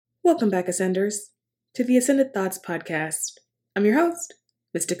Welcome back, Ascenders, to the Ascended Thoughts podcast. I'm your host,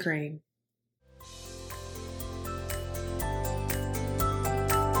 Mr. Crane.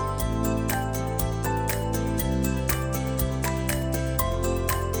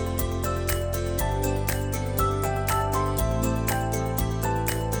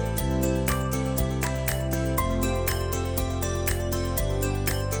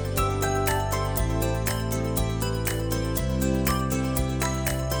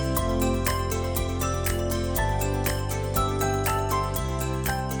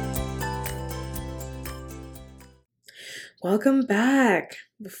 Welcome back.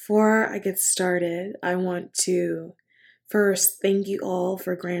 Before I get started, I want to first thank you all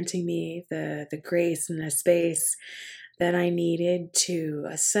for granting me the grace and the space that I needed to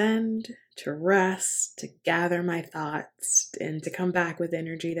ascend, to rest, to gather my thoughts, and to come back with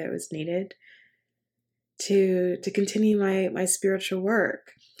energy that was needed to continue my spiritual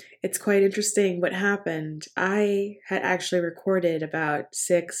work. It's quite interesting what happened. I had actually recorded about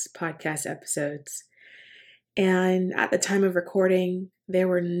 6 podcast episodes. And at the time of recording, there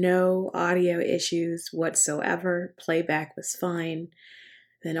were no audio issues whatsoever. Playback was fine.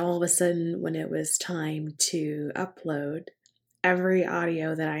 Then all of a sudden, when it was time to upload, every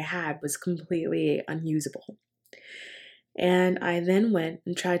audio that I had was completely unusable. And I then went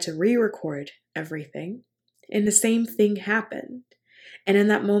and tried to re-record everything, and the same thing happened. And in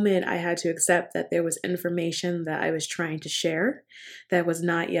that moment, I had to accept that there was information that I was trying to share that was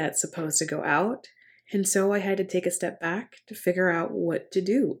not yet supposed to go out. And so I had to take a step back to figure out what to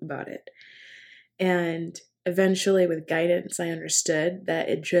do about it. And eventually, with guidance, I understood that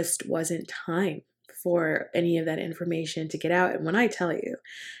it just wasn't time for any of that information to get out. And when I tell you,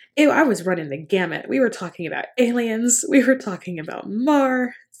 I was running the gamut. We were talking about aliens. We were talking about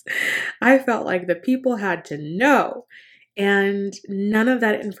Mars. I felt like the people had to know. And none of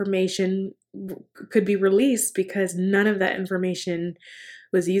that information could be released because none of that information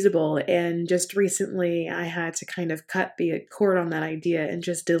was usable. And just recently I had to kind of cut the cord on that idea and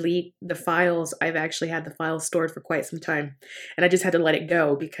just delete the files. I've actually had the files stored for quite some time, and I just had to let it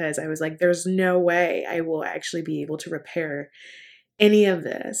go because I was like, there's no way I will actually be able to repair any of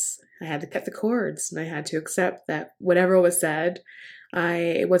this. I had to cut the cords, and I had to accept that whatever was said,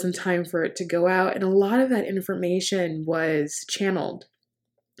 it wasn't time for it to go out. And a lot of that information was channeled.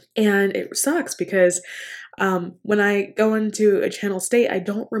 And it sucks because when I go into a channel state, I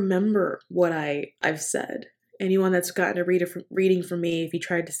don't remember what I've said. Anyone that's gotten a reading from me, if you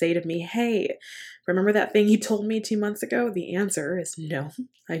tried to say to me, hey, remember that thing you told me 2 months ago? The answer is no.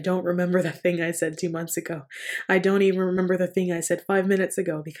 I don't remember the thing I said 2 months ago. I don't even remember the thing I said 5 minutes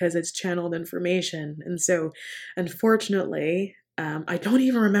ago because it's channeled information. And so, unfortunately, I don't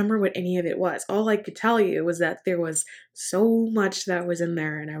even remember what any of it was. All I could tell you was that there was so much that was in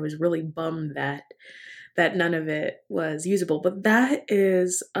there, and I was really bummed that none of it was usable. But that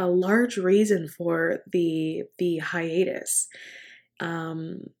is a large reason for the hiatus.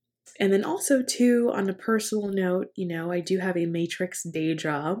 And then also too, on a personal note, I do have a matrix day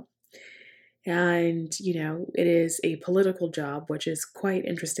job. And, it is a political job, which is quite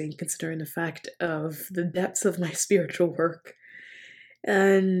interesting considering the fact of the depths of my spiritual work.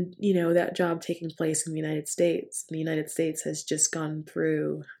 And, that job taking place in the United States. The United States has just gone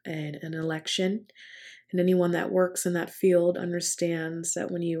through an election. And anyone that works in that field understands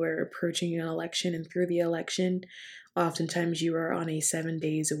that when you are approaching an election and through the election, oftentimes you are on a 7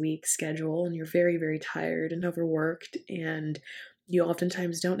 days a week schedule and you're very, very tired and overworked, and you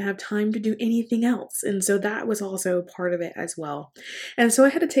oftentimes don't have time to do anything else. And so that was also part of it as well. And so I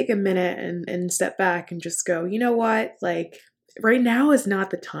had to take a minute and step back and just go, you know what? Like, right now is not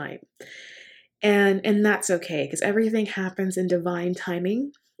the time. And that's okay, because everything happens in divine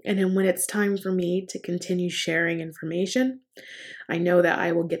timing. And then when it's time for me to continue sharing information, I know that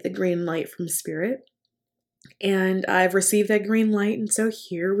I will get the green light from Spirit. And I've received that green light, and so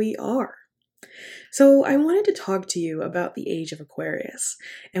here we are. So I wanted to talk to you about the age of Aquarius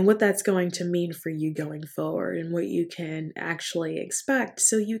and what that's going to mean for you going forward and what you can actually expect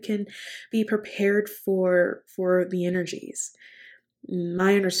so you can be prepared for the energies.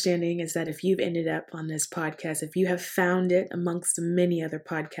 My understanding is that if you've ended up on this podcast, if you have found it amongst many other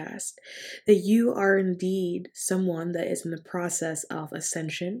podcasts, that you are indeed someone that is in the process of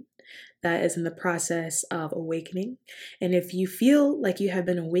ascension, that is in the process of awakening. And if you feel like you have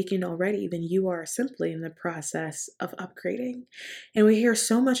been awakened already, then you are simply in the process of upgrading. And we hear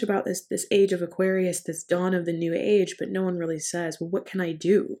so much about this age of Aquarius, this dawn of the new age, but no one really says, well, what can I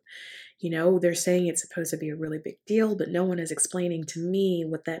do? They're saying it's supposed to be a really big deal, but no one is explaining to me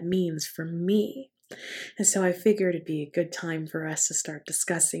what that means for me. And so I figured it'd be a good time for us to start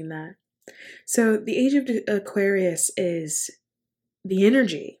discussing that. So the age of Aquarius is the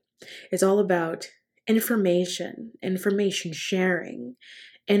energy. It's all about information sharing,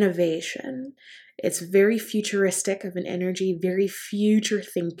 innovation. It's very futuristic of an energy, very future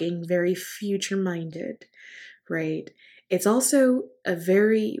thinking, very future minded, right? It's also a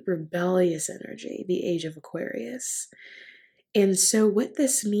very rebellious energy, the age of Aquarius. And so, what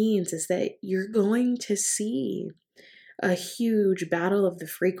this means is that you're going to see a huge battle of the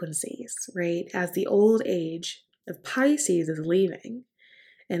frequencies, right? As the old age of Pisces is leaving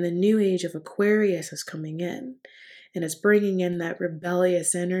and the new age of Aquarius is coming in and it's bringing in that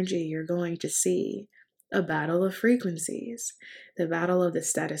rebellious energy, you're going to see a battle of frequencies, the battle of the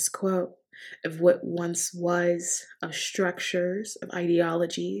status quo, of what once was, of structures, of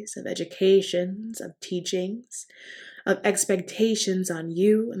ideologies, of educations, of teachings, of expectations on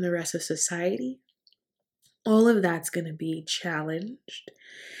you and the rest of society. All of that's going to be challenged,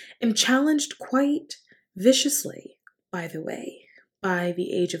 and challenged quite viciously, by the way, by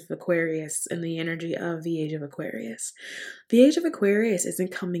the age of Aquarius and the energy of the age of Aquarius. The age of Aquarius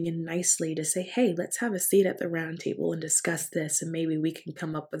isn't coming in nicely to say, hey, let's have a seat at the round table and discuss this and maybe we can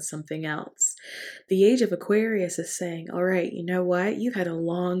come up with something else. The age of Aquarius is saying, all right, you know what? You've had a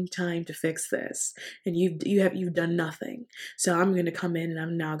long time to fix this and you've done nothing. So I'm going to come in and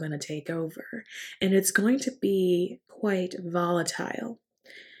I'm now going to take over. And it's going to be quite volatile.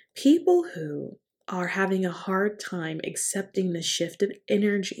 People who are having a hard time accepting the shift of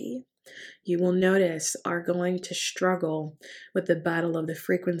energy, you will notice, are going to struggle with the battle of the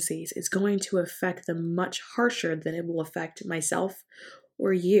frequencies. It's going to affect them much harsher than it will affect myself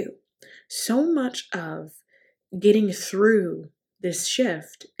or you. So much of getting through this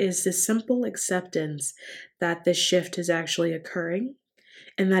shift is the simple acceptance that this shift is actually occurring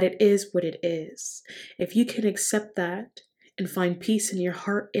and that it is what it is. If you can accept that and find peace in your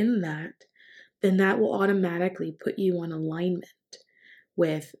heart in that, then that will automatically put you on alignment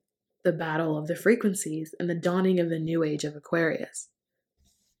with the battle of the frequencies and the dawning of the new age of Aquarius.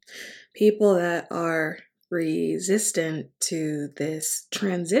 People that are resistant to this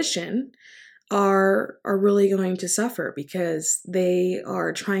transition are really going to suffer because they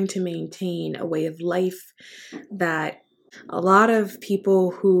are trying to maintain a way of life that a lot of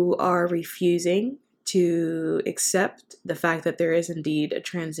people who are refusing to accept the fact that there is indeed a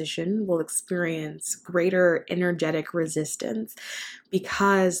transition will experience greater energetic resistance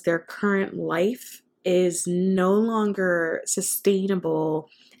because their current life is no longer sustainable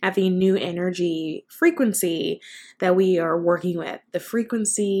at the new energy frequency that we are working with. The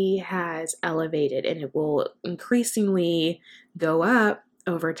frequency has elevated and it will increasingly go up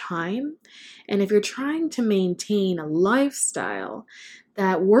over time. And if you're trying to maintain a lifestyle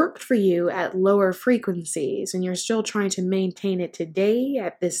that worked for you at lower frequencies and you're still trying to maintain it today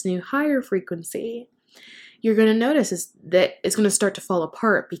at this new higher frequency, you're going to notice is that it's going to start to fall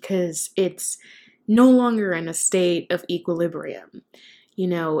apart because it's no longer in a state of equilibrium. You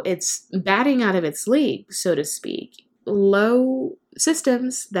know, it's batting out of its league, so to speak. Low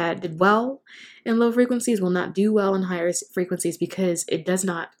systems that did well in low frequencies will not do well in higher frequencies because it does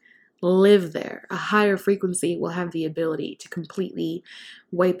not live there. A higher frequency will have the ability to completely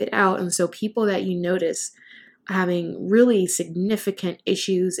wipe it out. And so people that you notice having really significant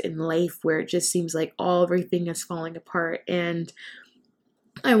issues in life where it just seems like everything is falling apart. And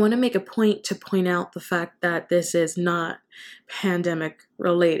I want to make a point to point out the fact that this is not pandemic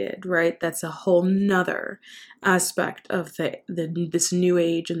related, right? That's a whole nother aspect of this new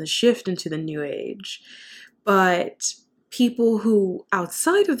age and the shift into the new age. But people who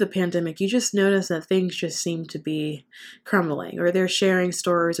outside of the pandemic, you just notice that things just seem to be crumbling, or they're sharing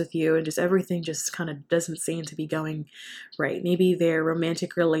stories with you and just everything just kind of doesn't seem to be going right. Maybe their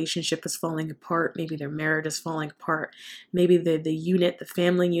romantic relationship is falling apart. Maybe their marriage is falling apart. Maybe the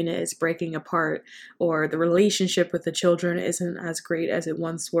family unit is breaking apart, or the relationship with the children isn't as great as it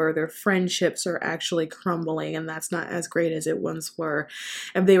once were. Their friendships are actually crumbling and that's not as great as it once were.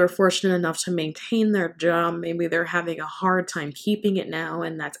 If they were fortunate enough to maintain their job, maybe they're having a hard time keeping it now,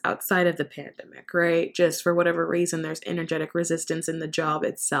 and that's outside of the pandemic, right? Just for whatever reason, there's energetic resistance in the job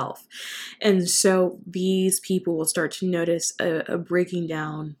itself. And so these people will start to notice a breaking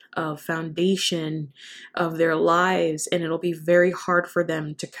down of foundation of their lives, and it'll be very hard for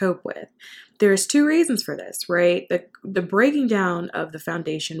them to cope with. There's two reasons for this, right? The breaking down of the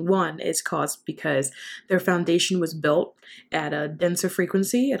foundation, one, is caused because their foundation was built at a denser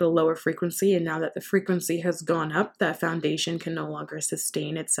frequency, at a lower frequency, and now that the frequency has gone up, that foundation can no longer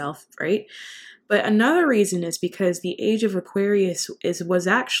sustain itself, right? But another reason is because the age of Aquarius was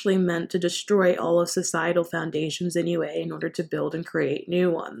actually meant to destroy all of societal foundations anyway in order to build and create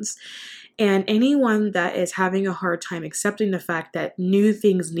new ones. And anyone that is having a hard time accepting the fact that new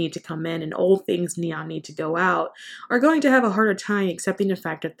things need to come in and old things now need to go out are going to have a harder time accepting the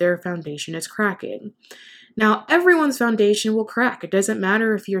fact that their foundation is cracking. Now, everyone's foundation will crack. It doesn't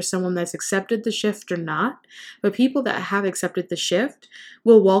matter if you're someone that's accepted the shift or not, but people that have accepted the shift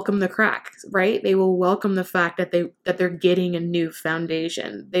will welcome the crack, right? They will welcome the fact that they're getting a new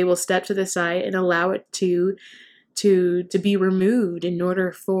foundation. They will step to the side and allow it to be removed in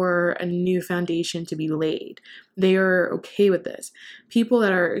order for a new foundation to be laid. They are okay with this. People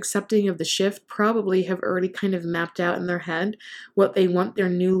that are accepting of the shift probably have already kind of mapped out in their head what they want their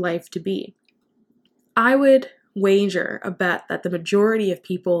new life to be. I would wager a bet that the majority of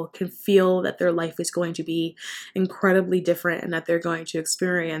people can feel that their life is going to be incredibly different and that they're going to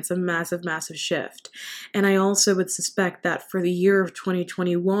experience a massive, massive shift. And I also would suspect that for the year of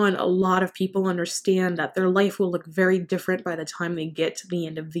 2021, a lot of people understand that their life will look very different by the time they get to the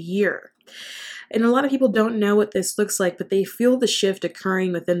end of the year. And a lot of people don't know what this looks like, but they feel the shift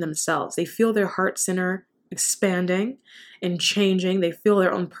occurring within themselves. They feel their heart center expanding and changing. They feel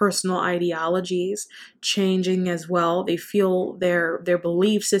their own personal ideologies changing as well. They feel their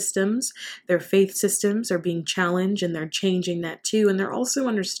belief systems, their faith systems are being challenged, and they're changing that too. And they're also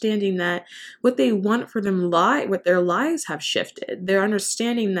understanding that what they want for them what their lives have shifted. They're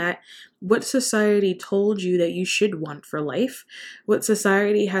understanding that what society told you that you should want for life, what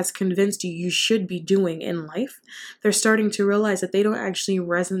society has convinced you should be doing in life, they're starting to realize that they don't actually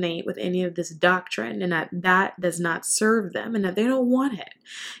resonate with any of this doctrine and that does not serve them and that they don't want it.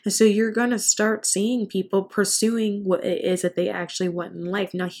 And so you're going to start seeing people pursuing what it is that they actually want in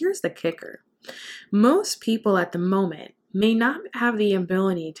life. Now, here's the kicker. Most people at the moment may not have the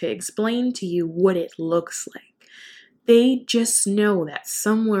ability to explain to you what it looks like. They just know that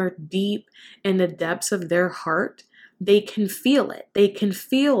somewhere deep in the depths of their heart, they can feel it. They can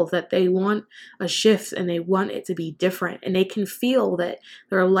feel that they want a shift and they want it to be different. And they can feel that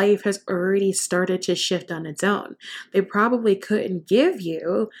their life has already started to shift on its own. They probably couldn't give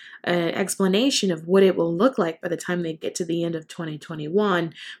you an explanation of what it will look like by the time they get to the end of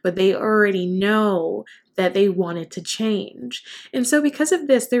 2021, but they already know that they wanted to change. And so because of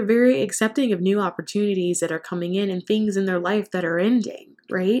this, they're very accepting of new opportunities that are coming in and things in their life that are ending,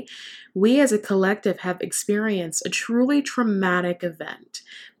 right? We as a collective have experienced a truly traumatic event,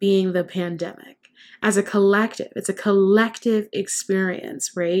 being the pandemic. As a collective, it's a collective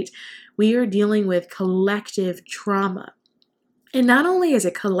experience, right? We are dealing with collective trauma. And not only is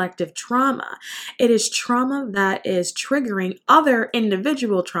it collective trauma, it is trauma that is triggering other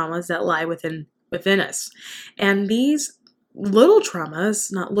individual traumas that lie within us. And these little traumas,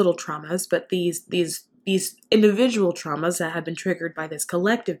 not little traumas, but these individual traumas that have been triggered by this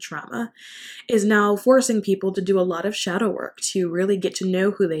collective trauma is now forcing people to do a lot of shadow work to really get to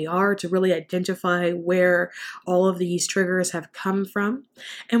know who they are, to really identify where all of these triggers have come from.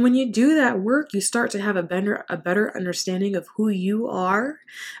 And when you do that work, you start to have a better understanding of who you are,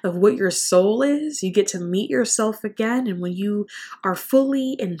 of what your soul is. You get to meet yourself again. And when you are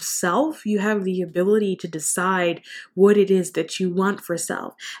fully in self, you have the ability to decide what it is that you want for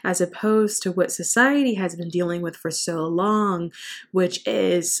self, as opposed to what society has been dealing with for so long, which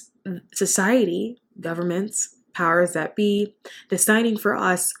is society, governments, powers that be, deciding for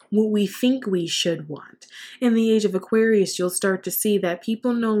us what we think we should want. In the age of Aquarius, you'll start to see that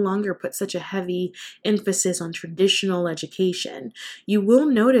people no longer put such a heavy emphasis on traditional education. You will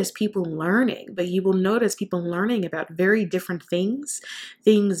notice people learning, but you will notice people learning about very different things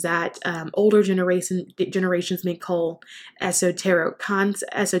that older generations may call esoteric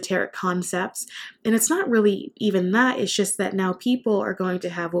concepts. And it's not really even that, it's just that now people are going to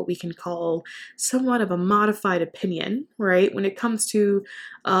have what we can call somewhat of a modified opinion, right? When it comes to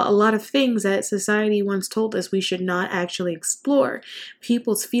a lot of things that society once told us we should not actually explore.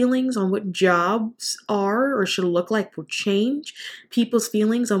 People's feelings on what jobs are or should look like will change. People's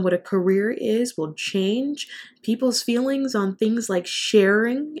feelings on what a career is will change. People's feelings on things like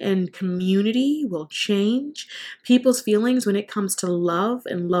sharing and community will change. People's feelings when it comes to love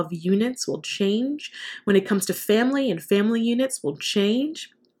and love units will change. When it comes to family and family units will change.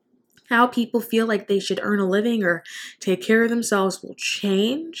 How people feel like they should earn a living or take care of themselves will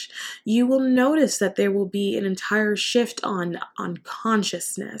change. You will notice that there will be an entire shift on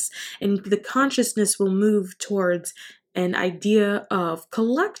consciousness, and the consciousness will move towards an idea of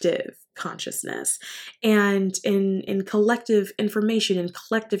collective consciousness and in collective information and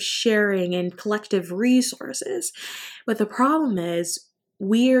collective sharing and collective resources. But the problem is,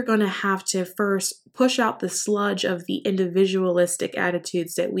 we are going to have to first push out the sludge of the individualistic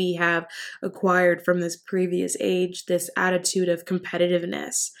attitudes that we have acquired from this previous age, this attitude of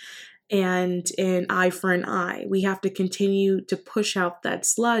competitiveness and an eye for an eye. We have to continue to push out that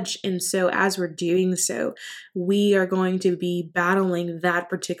sludge. And so as we're doing so, we are going to be battling that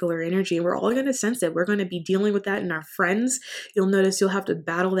particular energy. We're all going to sense it. We're going to be dealing with that in our friends. You'll notice you'll have to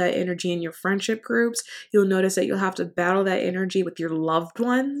battle that energy in your friendship groups. You'll notice that you'll have to battle that energy with your loved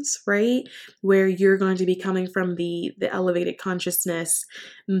ones, right? Where you're going to be coming from the elevated consciousness,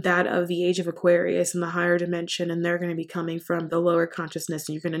 that of the age of Aquarius and the higher dimension, and they're going to be coming from the lower consciousness.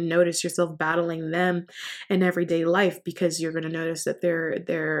 And you're going to notice yourself battling them in everyday life, because you're going to notice that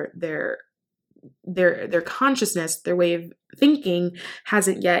their consciousness, their way of thinking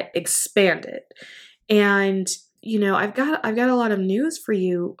hasn't yet expanded. And I've got a lot of news for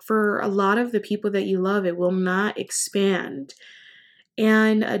you. For a lot of the people that you love, it will not expand.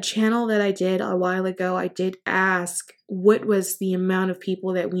 And a channel that I did a while ago, I did ask what was the amount of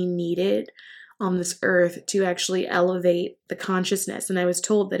people that we needed on this earth to actually elevate the consciousness. And I was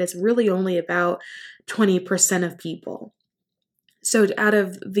told that it's really only about 20% of people. So out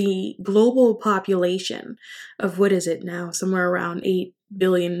of the global population of, what is it now, somewhere around 8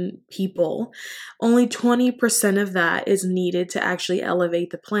 billion people, only 20% of that is needed to actually elevate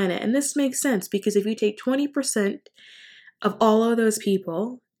the planet. And this makes sense, because if you take 20% of all of those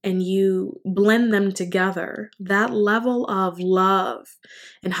people and you blend them together, that level of love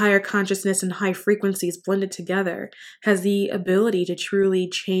and higher consciousness and high frequencies blended together has the ability to truly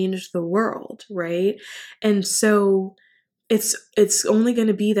change the world, right? And so it's only going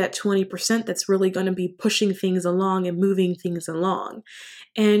to be that 20% that's really going to be pushing things along and moving things along.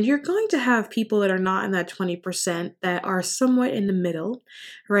 And you're going to have people that are not in that 20% that are somewhat in the middle,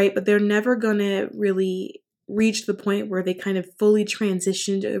 right? But they're never going to really reach the point where they kind of fully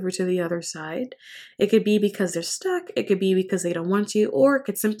transitioned over to the other side. It could be because they're stuck. It could be because they don't want to, or it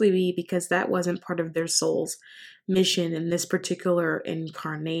could simply be because that wasn't part of their soul's mission in this particular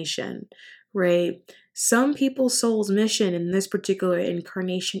incarnation, right? Some people's soul's mission in this particular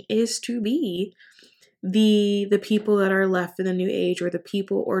incarnation is to be the people that are left in the new age, or the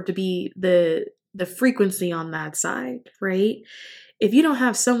people, or to be the frequency on that side, right? If you don't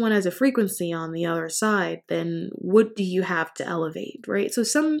have someone as a frequency on the other side, then what do you have to elevate, right? So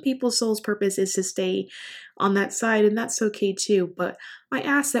some people's soul's purpose is to stay on that side, and that's okay too. But I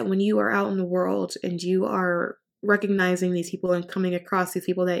ask that when you are out in the world and you are recognizing these people and coming across these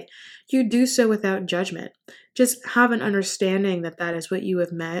people, that you do so without judgment. Just have an understanding that that is what you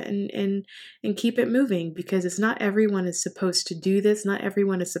have met, and keep it moving, because it's not everyone is supposed to do this. Not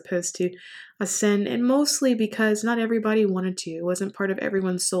everyone is supposed to ascend, and mostly because not everybody wanted to. It wasn't part of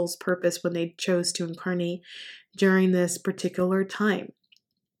everyone's soul's purpose when they chose to incarnate during this particular time.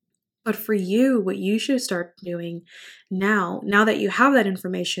 But for you, what you should start doing now that you have that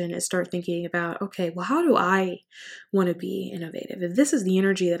information, is start thinking about, okay, well, how do I want to be innovative? If this is the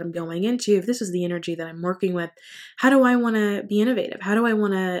energy that I'm going into, if this is the energy that I'm working with, how do I want to be innovative? How do I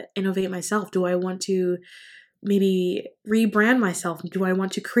want to innovate myself? Do I want to maybe rebrand myself? Do I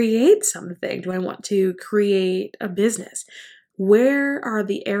want to create something? Do I want to create a business? Where are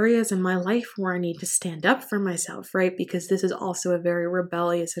the areas in my life where I need to stand up for myself, right? Because this is also a very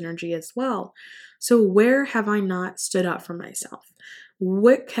rebellious energy as well. So where have I not stood up for myself?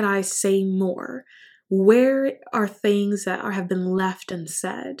 What could I say more? Where are things that have been left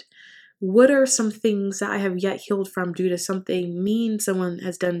unsaid? What are some things that I have yet healed from due to something mean someone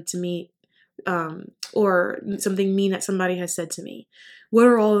has done to me, or something mean that somebody has said to me? What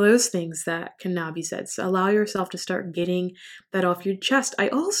are all those things that can now be said? So allow yourself to start getting that off your chest. I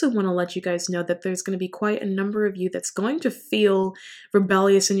also want to let you guys know that there's going to be quite a number of you that's going to feel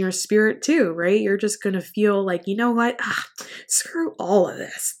rebellious in your spirit too, right? You're just going to feel like, you know what? Screw all of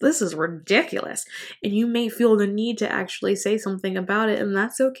this. This is ridiculous. And you may feel the need to actually say something about it, and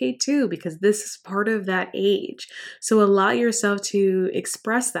that's okay too, because this is part of that age. So allow yourself to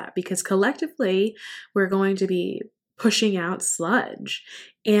express that, because collectively we're going to be pushing out sludge.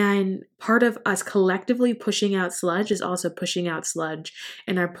 And part of us collectively pushing out sludge is also pushing out sludge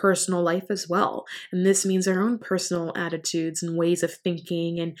in our personal life as well. And this means our own personal attitudes and ways of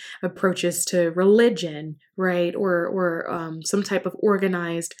thinking and approaches to religion, right? Or some type of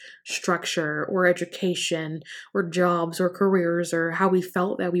organized structure, or education, or jobs, or careers, or how we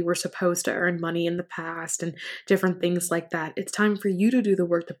felt that we were supposed to earn money in the past, and different things like that. It's time for you to do the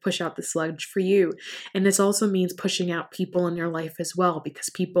work to push out the sludge for you. And this also means pushing out people in your life as well, because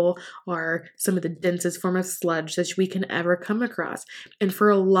people are some of the densest form of sludge that we can ever come across. And for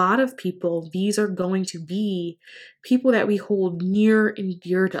a lot of people, these are going to be people that we hold near and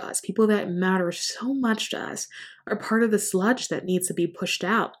dear to us, people that matter so much to us, are part of the sludge that needs to be pushed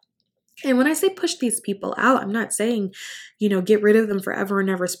out. And when I say push these people out, I'm not saying, get rid of them forever and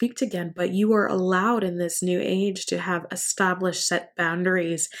never speak again, but you are allowed in this new age to have established set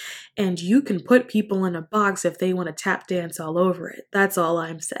boundaries, and you can put people in a box if they want to tap dance all over it. That's all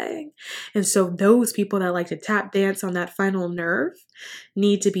I'm saying. And so those people that like to tap dance on that final nerve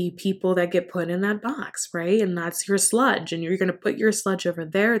need to be people that get put in that box, right? And that's your sludge, and you're going to put your sludge over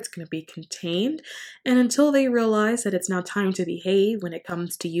there. It's going to be contained. And until they realize that it's now time to behave when it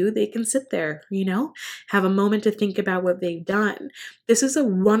comes to you, they can sit there, have a moment to think about what they've done. This is a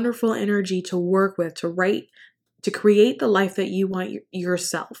wonderful energy to work with, to write, to create the life that you want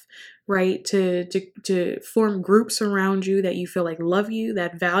yourself, right? To form groups around you that you feel like love you,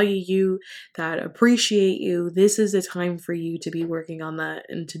 that value you, that appreciate you. This is the time for you to be working on that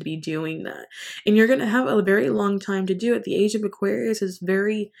and to be doing that. And you're going to have a very long time to do it. The age of Aquarius is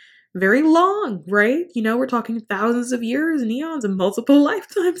very, very long, right? We're talking thousands of years and eons and multiple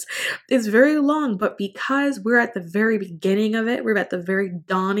lifetimes. It's very long, but because we're at the very beginning of it, we're at the very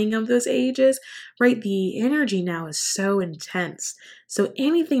dawning of those ages, right? The energy now is so intense. So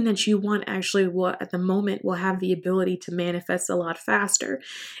anything that you want actually at the moment will have the ability to manifest a lot faster.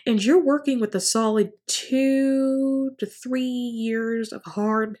 And you're working with a solid 2 to 3 years of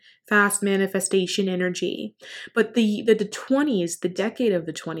hard, fast manifestation energy. But the 20s, the decade of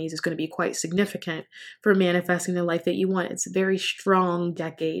the 20s is going to be quite significant for manifesting the life that you want. It's a very strong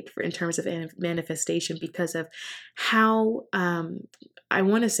decade in terms of manifestation because of how, I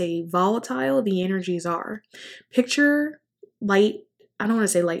want to say, volatile the energies are. Picture light. I don't want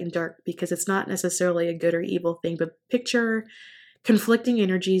to say light and dark because it's not necessarily a good or evil thing, but picture conflicting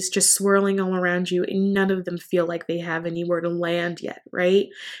energies just swirling all around you, and none of them feel like they have anywhere to land yet, right?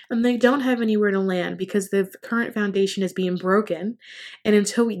 And they don't have anywhere to land because the current foundation is being broken, and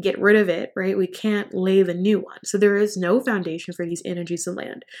until we get rid of it, right, we can't lay the new one. So there is no foundation for these energies to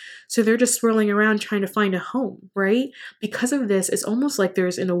land. So they're just swirling around trying to find a home, right? Because of this, it's almost like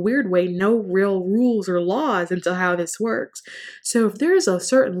there's, in a weird way, no real rules or laws into how this works. So if there's a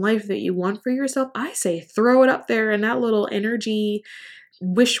certain life that you want for yourself, I say throw it up there in that little energy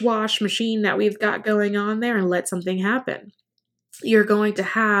wish-wash machine that we've got going on there and let something happen. You're going to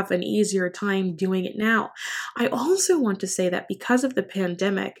have an easier time doing it now. I also want to say that because of the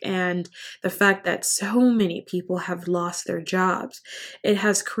pandemic and the fact that so many people have lost their jobs, it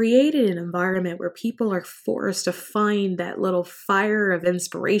has created an environment where people are forced to find that little fire of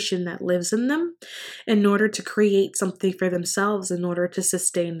inspiration that lives in them in order to create something for themselves in order to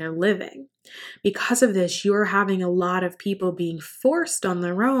sustain their living. Because of this, you're having a lot of people being forced on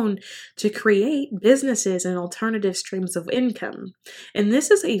their own to create businesses and alternative streams of income. And this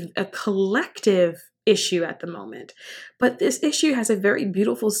is a collective issue at the moment. But this issue has a very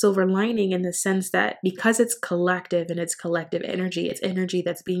beautiful silver lining in the sense that because it's collective and it's collective energy, it's energy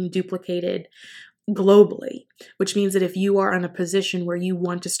that's being duplicated globally, which means that if you are in a position where you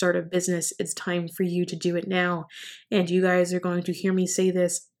want to start a business, it's time for you to do it now. And you guys are going to hear me say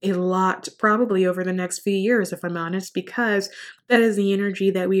this a lot, probably over the next few years, if I'm honest, because that is the energy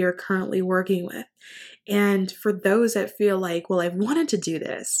that we are currently working with. And for those that feel like, well, I've wanted to do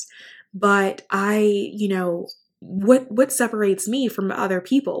this, but what separates me from other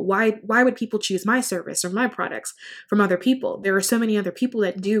people? Why would people choose my service or my products from other people? There are so many other people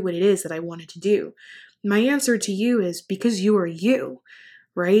that do what it is that I wanted to do. My answer to you is because you are you,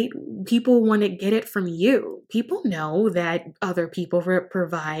 right? People want to get it from you. People know that other people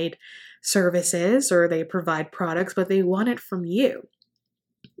provide services or they provide products, but they want it from you.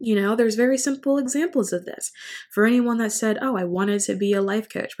 There's very simple examples of this. For anyone that said, oh, I wanted to be a life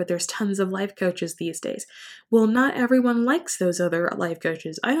coach, but there's tons of life coaches these days. Well, not everyone likes those other life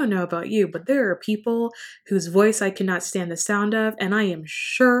coaches. I don't know about you, but there are people whose voice I cannot stand the sound of, and I am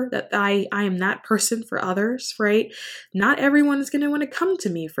sure that I am that person for others, right? Not everyone is going to want to come to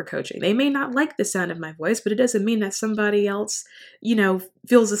me for coaching. They may not like the sound of my voice, but it doesn't mean that somebody else,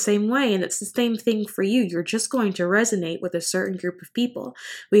 feels the same way, and it's the same thing for you. You're just going to resonate with a certain group of people.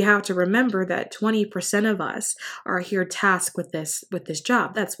 We have to remember that 20% of us are here tasked with this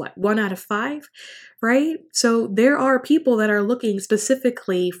job. That's what, 1 out of 5, right? So there are people that are looking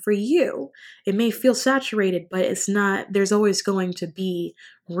specifically for you. It may feel saturated, but it's not, there's always going to be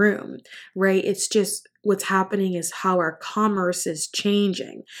room, right? It's just what's happening is how our commerce is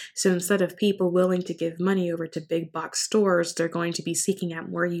changing. So instead of people willing to give money over to big box stores, they're going to be seeking out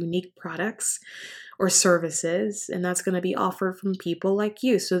more unique products or services, and that's going to be offered from people like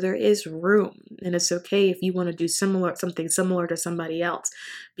you. So there is room, and it's okay if you want to do something similar to somebody else,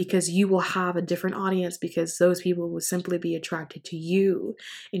 because you will have a different audience, because those people will simply be attracted to you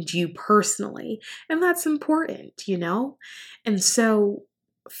and to you personally, and that's important, And so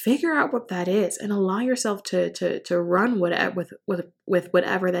figure out what that is and allow yourself to run with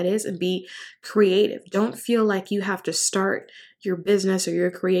whatever that is, and be creative. Don't feel like you have to start your business or your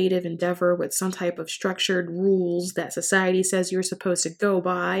creative endeavor with some type of structured rules that society says you're supposed to go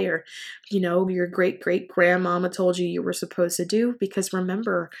by, or your great grandmama told you were supposed to do. Because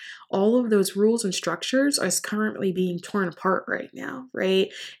remember, all of those rules and structures are currently being torn apart right now, right,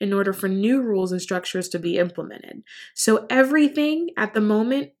 in order for new rules and structures to be implemented. So everything at the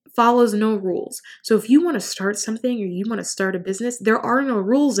moment follows no rules. So if you want to start something, or you want to start a business, there are no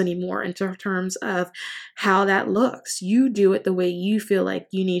rules anymore in terms of how that looks. You do it the way you feel like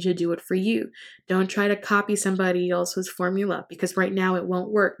you need to do it for you. Don't try to copy somebody else's formula, because right now it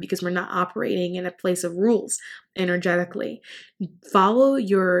won't work, because we're not operating in a place of rules energetically. Follow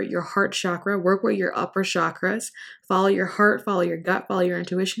your heart chakra, work with your upper chakras, follow your heart, follow your gut, follow your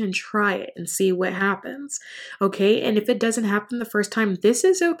intuition, and try it and see what happens. Okay. And if it doesn't happen the first time, this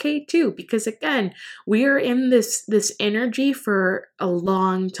is okay too, because again, we are in this energy for a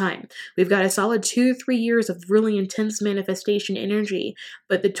long time. We've got a solid 2-3 years of really intense manifestation energy,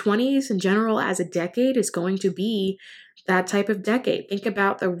 but the 20s in general as a decade is going to be that type of decade. Think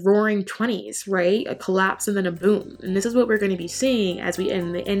about the roaring 20s, right? A collapse and then a boom. And this is what we're going to be seeing as we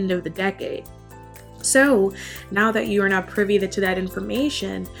end the end of the decade. So now that you are not privy to that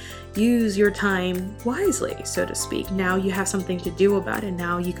information, use your time wisely, so to speak. Now you have something to do about it.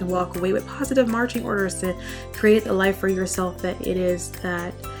 Now you can walk away with positive marching orders to create the life for yourself that it is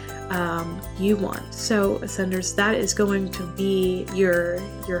that you want. So Ascenders, that is going to be your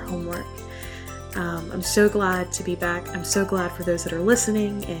homework. I'm so glad to be back. I'm so glad for those that are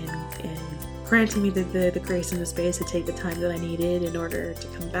listening and granting me the grace and the space to take the time that I needed in order to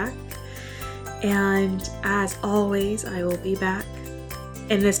come back. And as always, I will be back,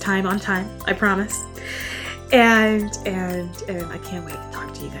 and this time on time, I promise. And I can't wait to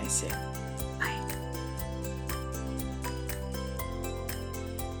talk to you guys soon.